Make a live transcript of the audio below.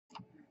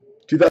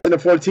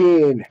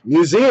2014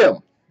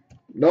 Museum.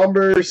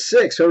 Number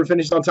 6. Whoever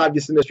finishes on top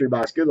gets the mystery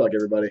box. Good luck,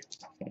 everybody.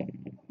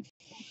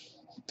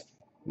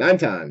 9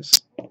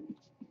 times.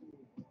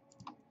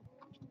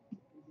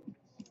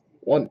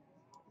 1.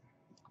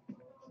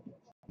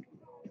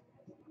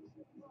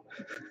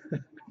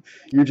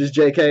 You're just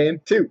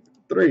JKing. 2,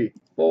 3,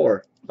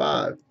 4,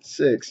 5,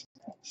 6,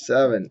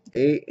 7,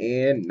 8,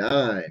 and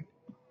 9.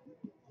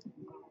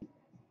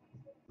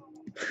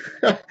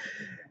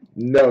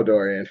 No,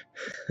 Dorian.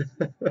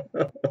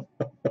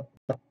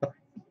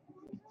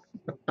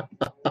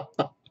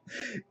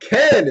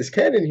 Ken, is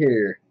Ken in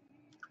here?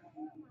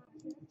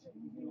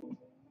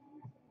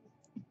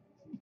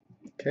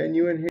 Ken,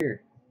 you in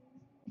here?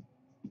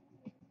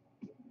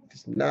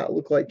 Does not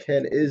look like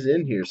Ken is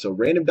in here. So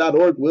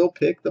random.org will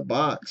pick the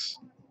box.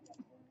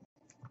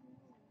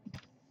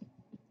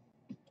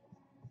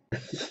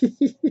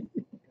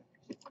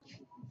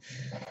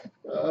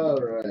 All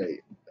right.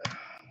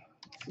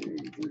 2,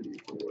 3,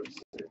 4,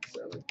 6,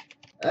 7.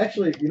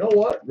 Actually, you know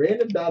what?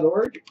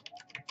 Random.org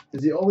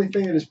is the only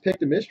thing that has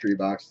picked a mystery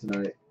box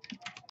tonight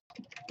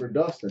for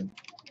Dustin.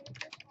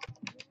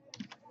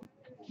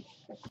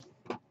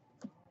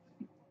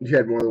 You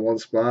had more than one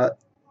spot?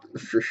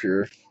 For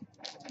sure.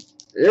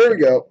 Here we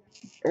go.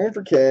 Going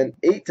for Ken.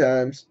 8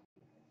 times.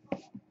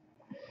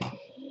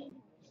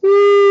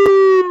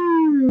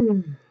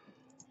 Woo!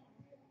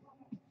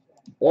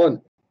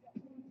 1,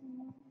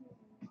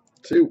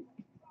 2,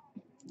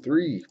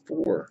 3,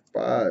 4,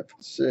 5,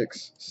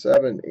 6,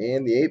 7,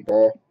 and the 8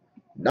 ball.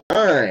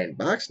 9.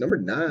 Box number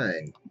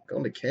 9.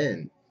 Going to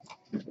Ken.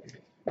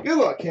 Good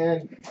luck,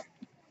 Ken.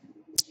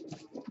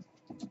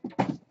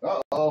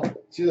 Uh-oh.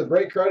 It's either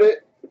break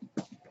credit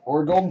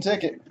or a golden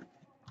ticket.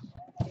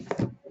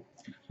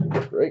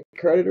 Break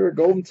credit or a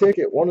golden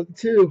ticket. One of the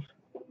two.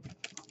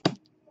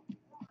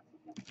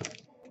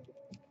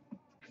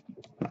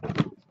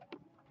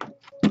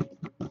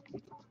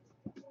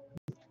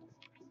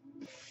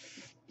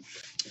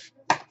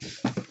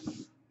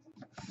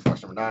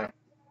 Box number 9.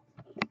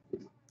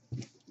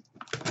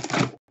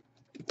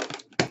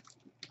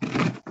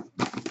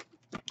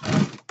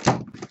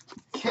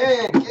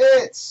 Ken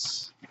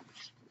gets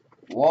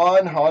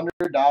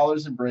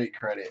 $100 in break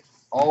credit.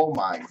 Oh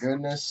my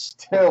goodness.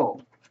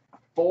 Still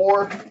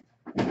 4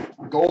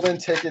 golden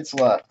tickets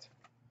left.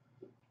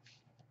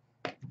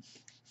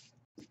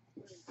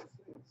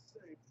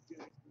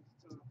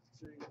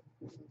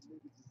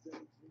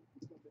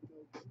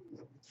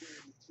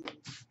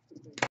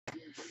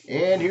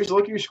 And here's a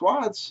look at your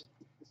squads.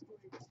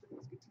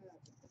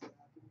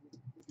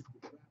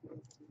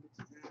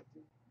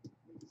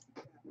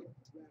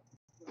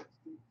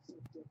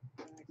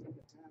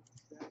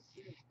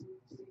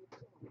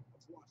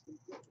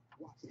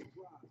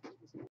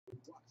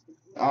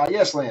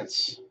 Yes,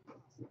 Lance.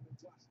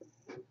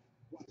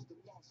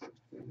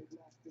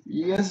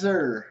 Yes,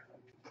 sir.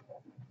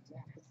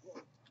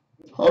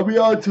 I'll be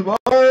on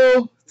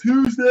tomorrow,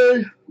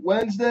 Tuesday,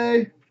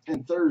 Wednesday,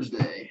 and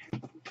Thursday.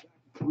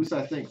 At least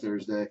I think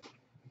Thursday.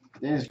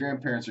 Danny's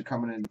grandparents are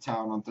coming into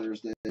town on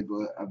Thursday,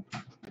 but I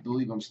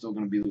believe I'm still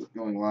going to be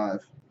going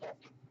live.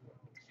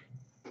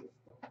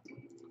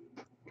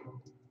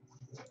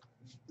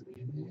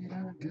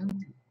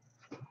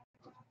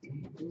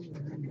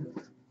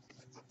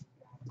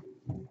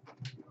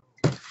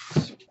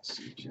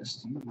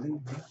 Suggest you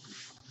win.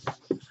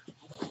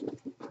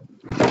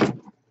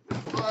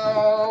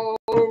 Oh,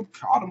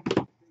 caught him.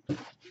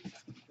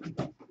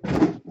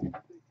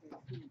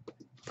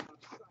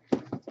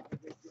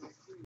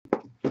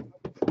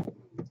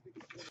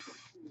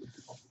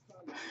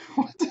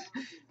 What the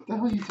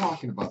hell are you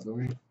talking about,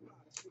 Louis?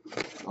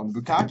 On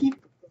Bukaki?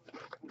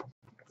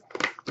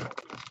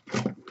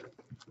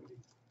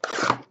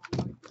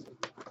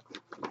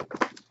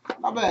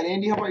 Not bad,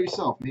 Andy. How about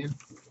yourself, man?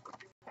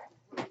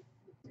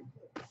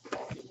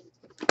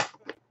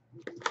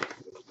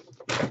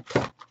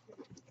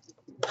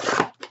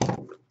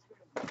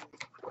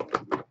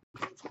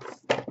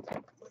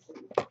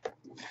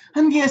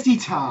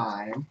 Unguessy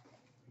time.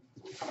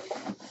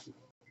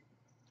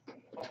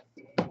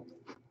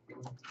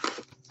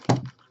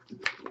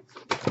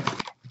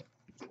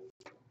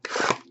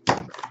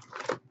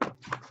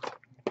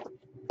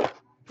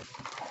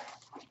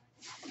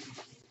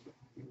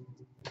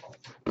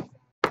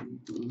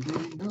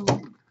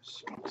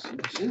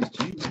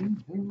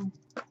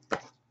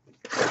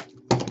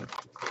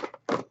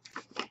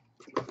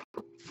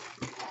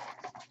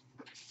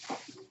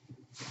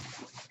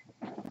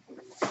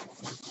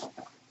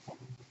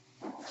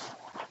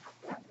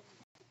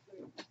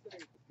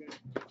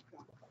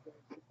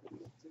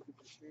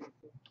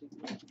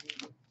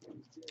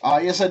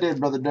 Yes, I did,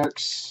 Brother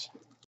Dirks.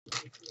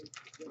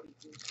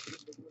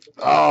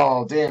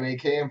 Oh, damn,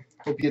 AKM.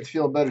 Hope you get to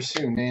feeling better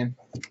soon, man.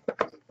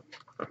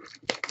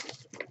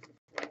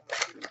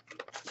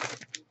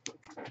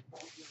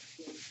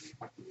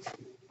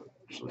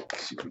 Actually,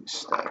 let's see if we can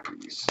stack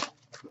these.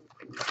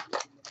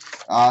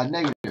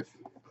 Negative.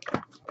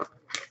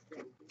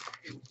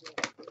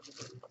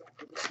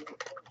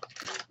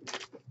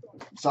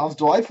 Sounds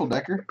delightful,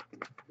 Decker.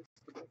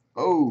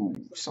 Oh,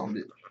 some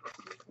bit.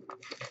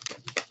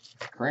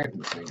 Cramp in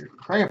the finger.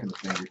 Cramp in the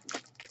finger.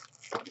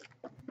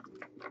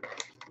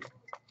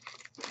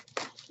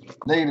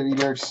 Negative,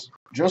 E-Dirks.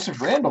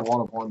 Joseph Randall,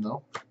 1/1,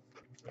 though.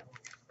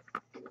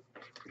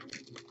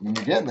 I mean,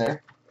 you're getting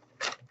there.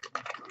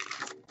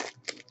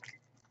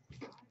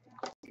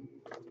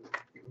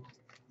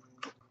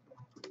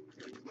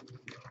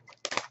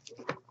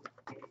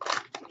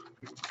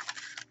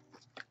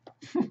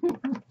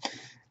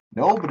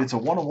 No, but it's a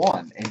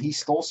 1/1, and he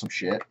stole some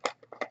shit.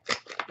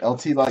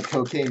 LT like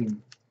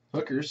cocaine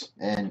hookers,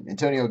 and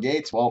Antonio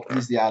Gates, well,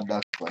 he's the odd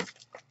duckling.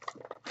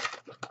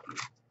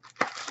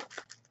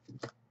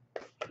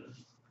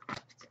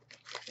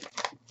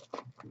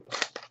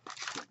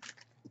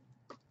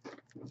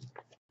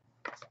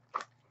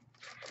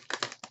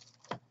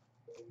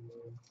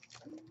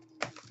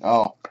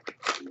 Oh.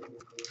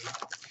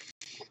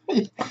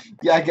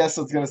 Yeah, I guess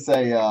I was going to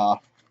say,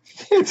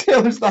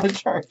 Taylor's not a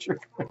Charger.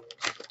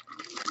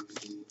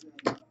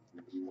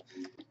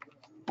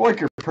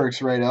 Boyker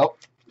perks right up.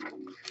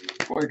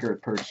 Boyker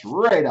perks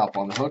right up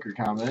on the hooker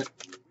comment.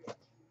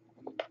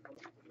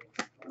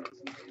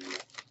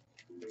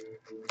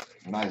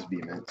 Nice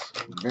B-Mints.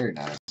 Very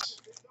nice.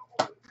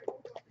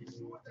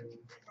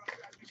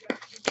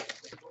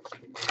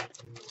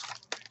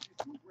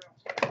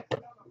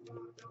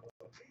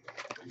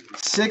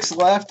 Six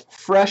left.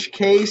 Fresh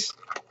case.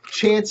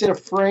 Chance at a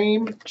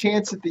frame.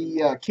 Chance at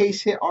the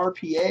case hit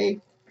RPA.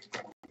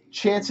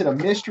 Chance at a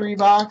mystery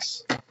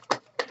box.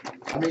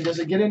 I mean, does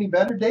it get any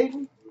better,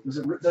 Dayton?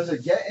 Does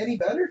it get any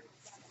better?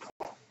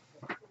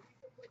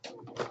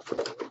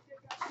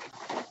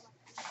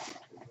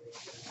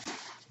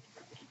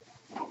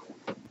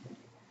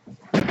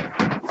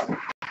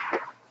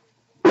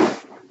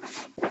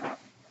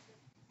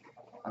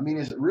 I mean,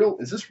 is it real?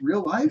 Is this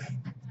real life?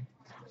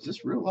 Is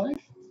this real life?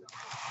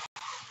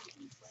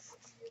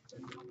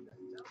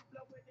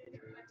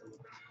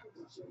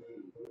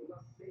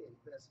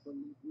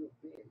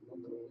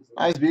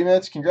 Nice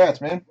B-Mets. Congrats,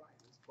 man.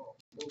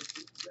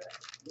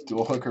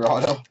 Dual hooker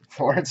auto.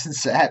 Florence and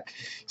Sat.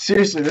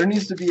 Seriously, there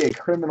needs to be a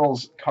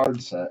criminals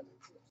card set.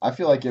 I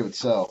feel like it would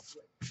sell.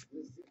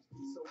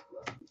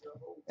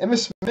 Emma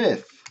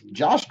Smith.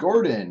 Josh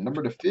Gordon,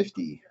 number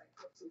 /50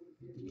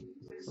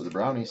 for the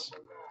Brownies.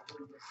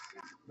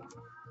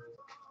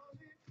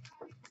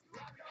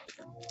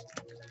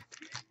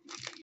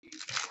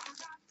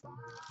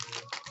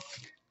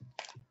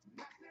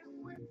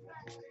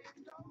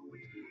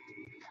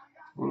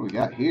 What do we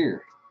got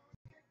here?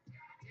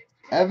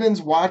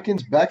 Evans,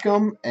 Watkins,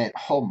 Beckham, and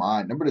oh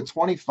my, number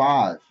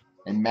 /25,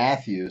 and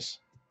Matthews.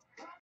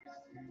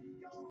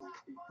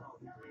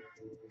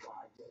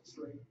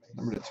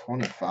 Number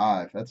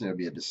 /25. That's going to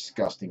be a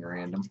disgusting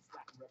random.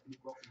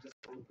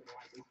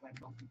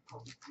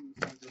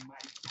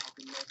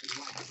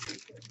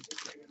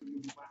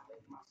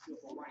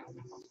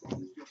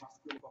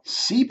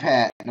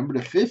 CPAT, number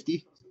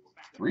 /50.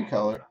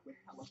 3-color.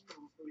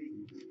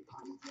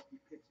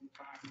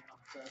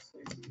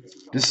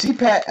 Does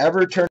CPAT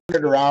ever turn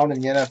it around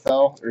in the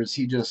NFL, or is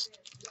he just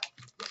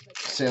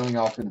sailing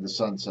off into the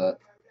sunset?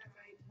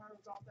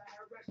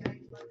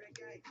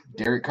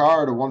 Derek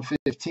Carr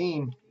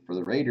 /115 for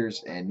the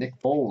Raiders, and Nick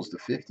Foles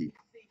 /50.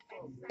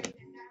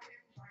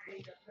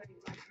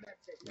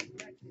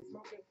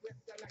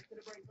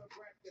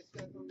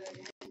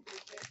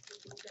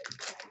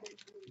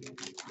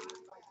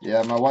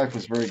 Yeah, my wife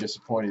was very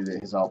disappointed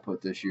at his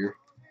output this year.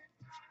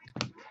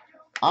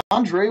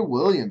 Andre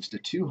Williams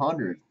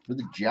 /200 for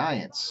the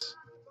Giants.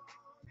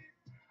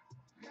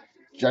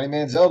 Johnny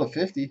Manziel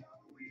 /50.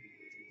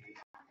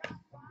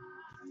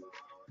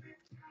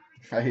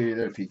 I hear you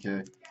there,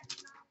 PK.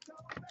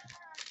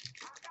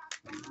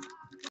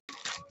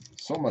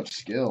 So much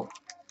skill.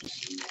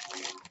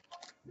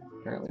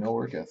 Apparently no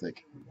work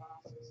ethic.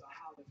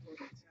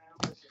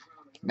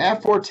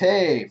 Matt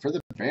Forte for the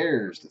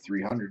Bears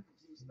 /300.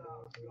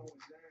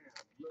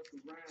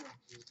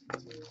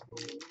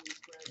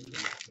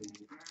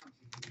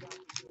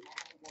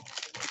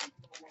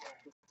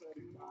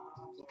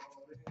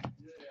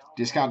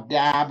 Discount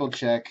double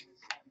check.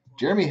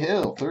 Jeremy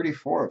Hill,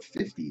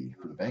 34/50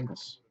 for the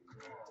Bengals.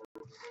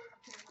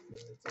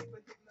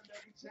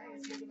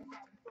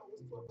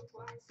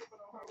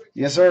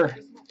 Yes, sir.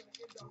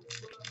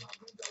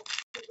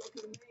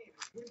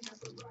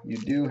 You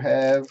do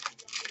have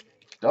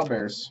Dub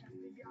Bears.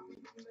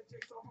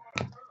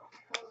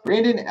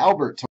 Brandon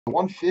Albert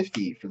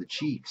 /150 for the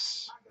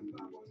Chiefs.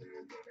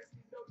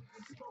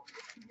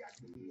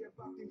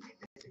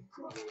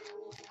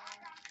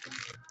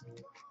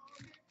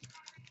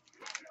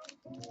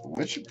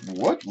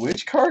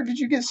 Which card did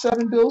you get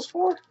 7 bills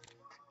for?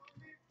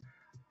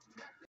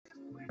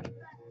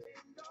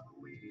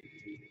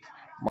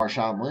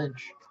 Marshawn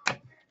Lynch.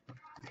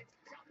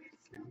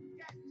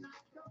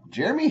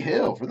 Jeremy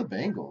Hill for the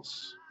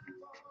Bengals.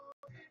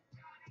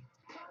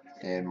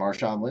 And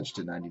Marshawn Lynch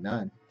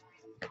 /99.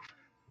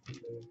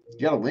 You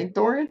got a link,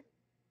 Dorian?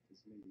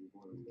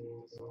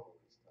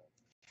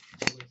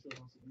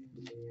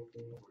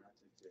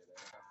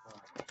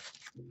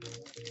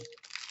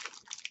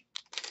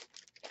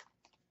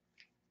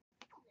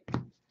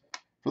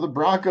 For the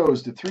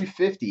Broncos to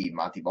 350,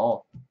 Monty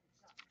Ball.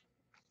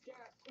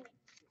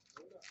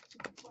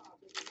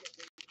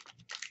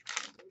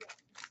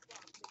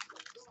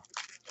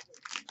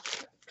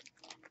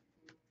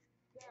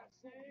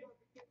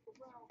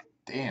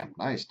 Damn,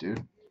 nice,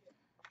 dude.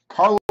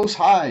 Carlos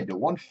Hyde to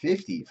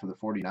 150 for the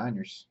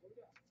 49ers.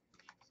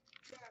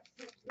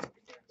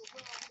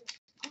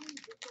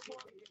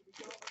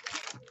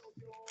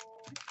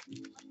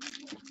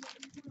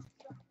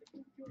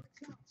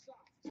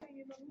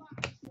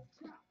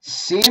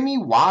 Sammy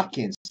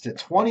Watkins to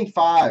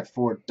 25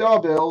 for the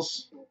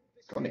Bills.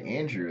 Going to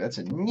Andrew. That's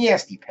a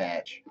nasty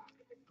patch.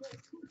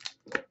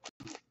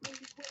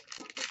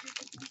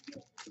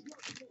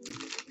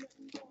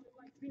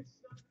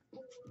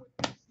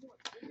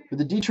 For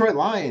the Detroit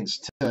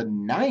Lions to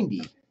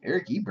 90,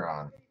 Eric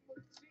Ebron.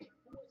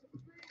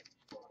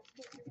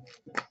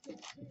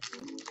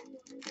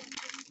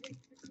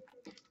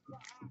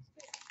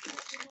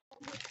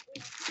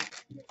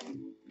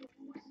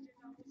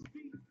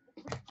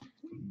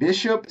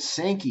 Bishop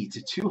Sankey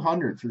to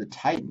 200 for the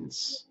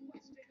Titans.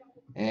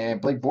 And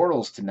Blake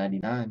Bortles to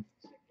 99.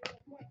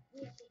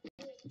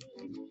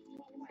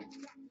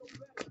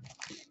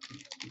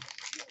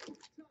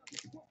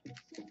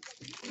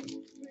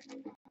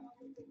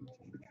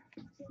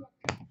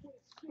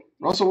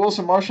 Russell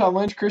Wilson, Marshawn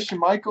Lynch, Christian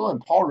Michael,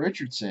 and Paul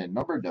Richardson,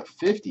 numbered to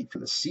 50 for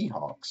the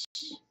Seahawks.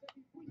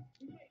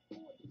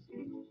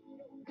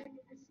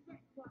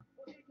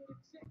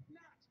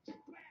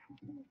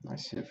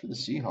 Nice hit for the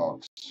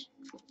Seahawks.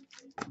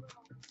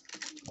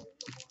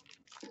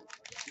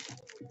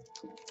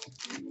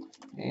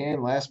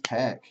 And last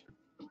pack.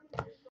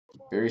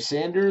 Barry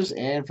Sanders,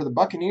 and for the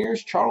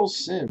Buccaneers, Charles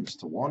Sims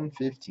to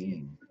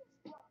 115.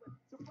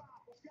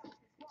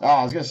 Oh,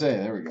 I was going to say,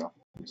 there we go.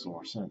 Makes some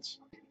more sense.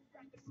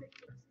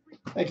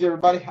 Thank you,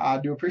 everybody. I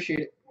do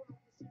appreciate it.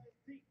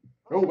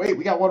 Oh, wait,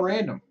 we got one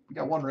random.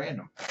 Get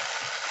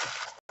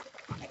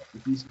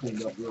these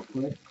cleaned up real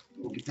quick.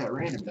 We'll get that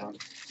random done.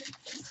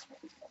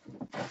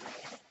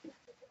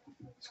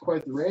 It's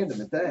quite the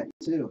random at that,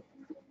 too.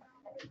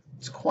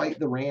 It's quite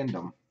the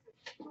random.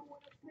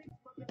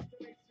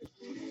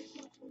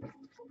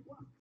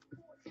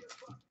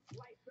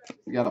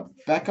 We got a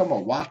Beckham, a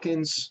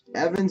Watkins,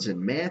 Evans, and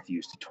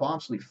Matthews to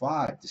Twomsley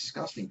 5.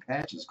 Disgusting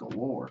patches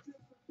galore.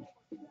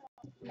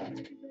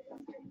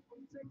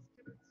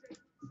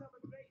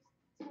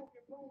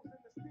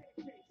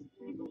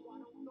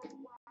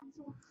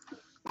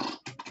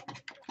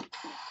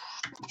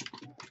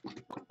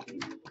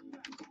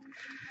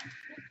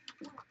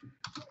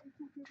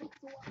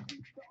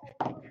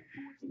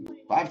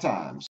 Five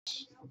times.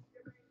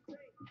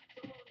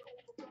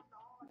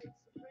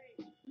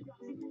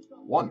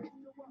 1,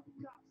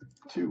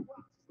 2,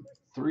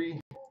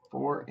 3,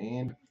 4,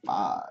 and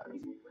 5.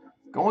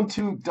 Going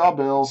to the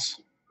Bills.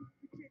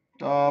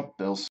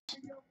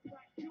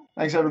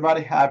 Thanks,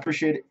 everybody. I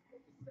appreciate it.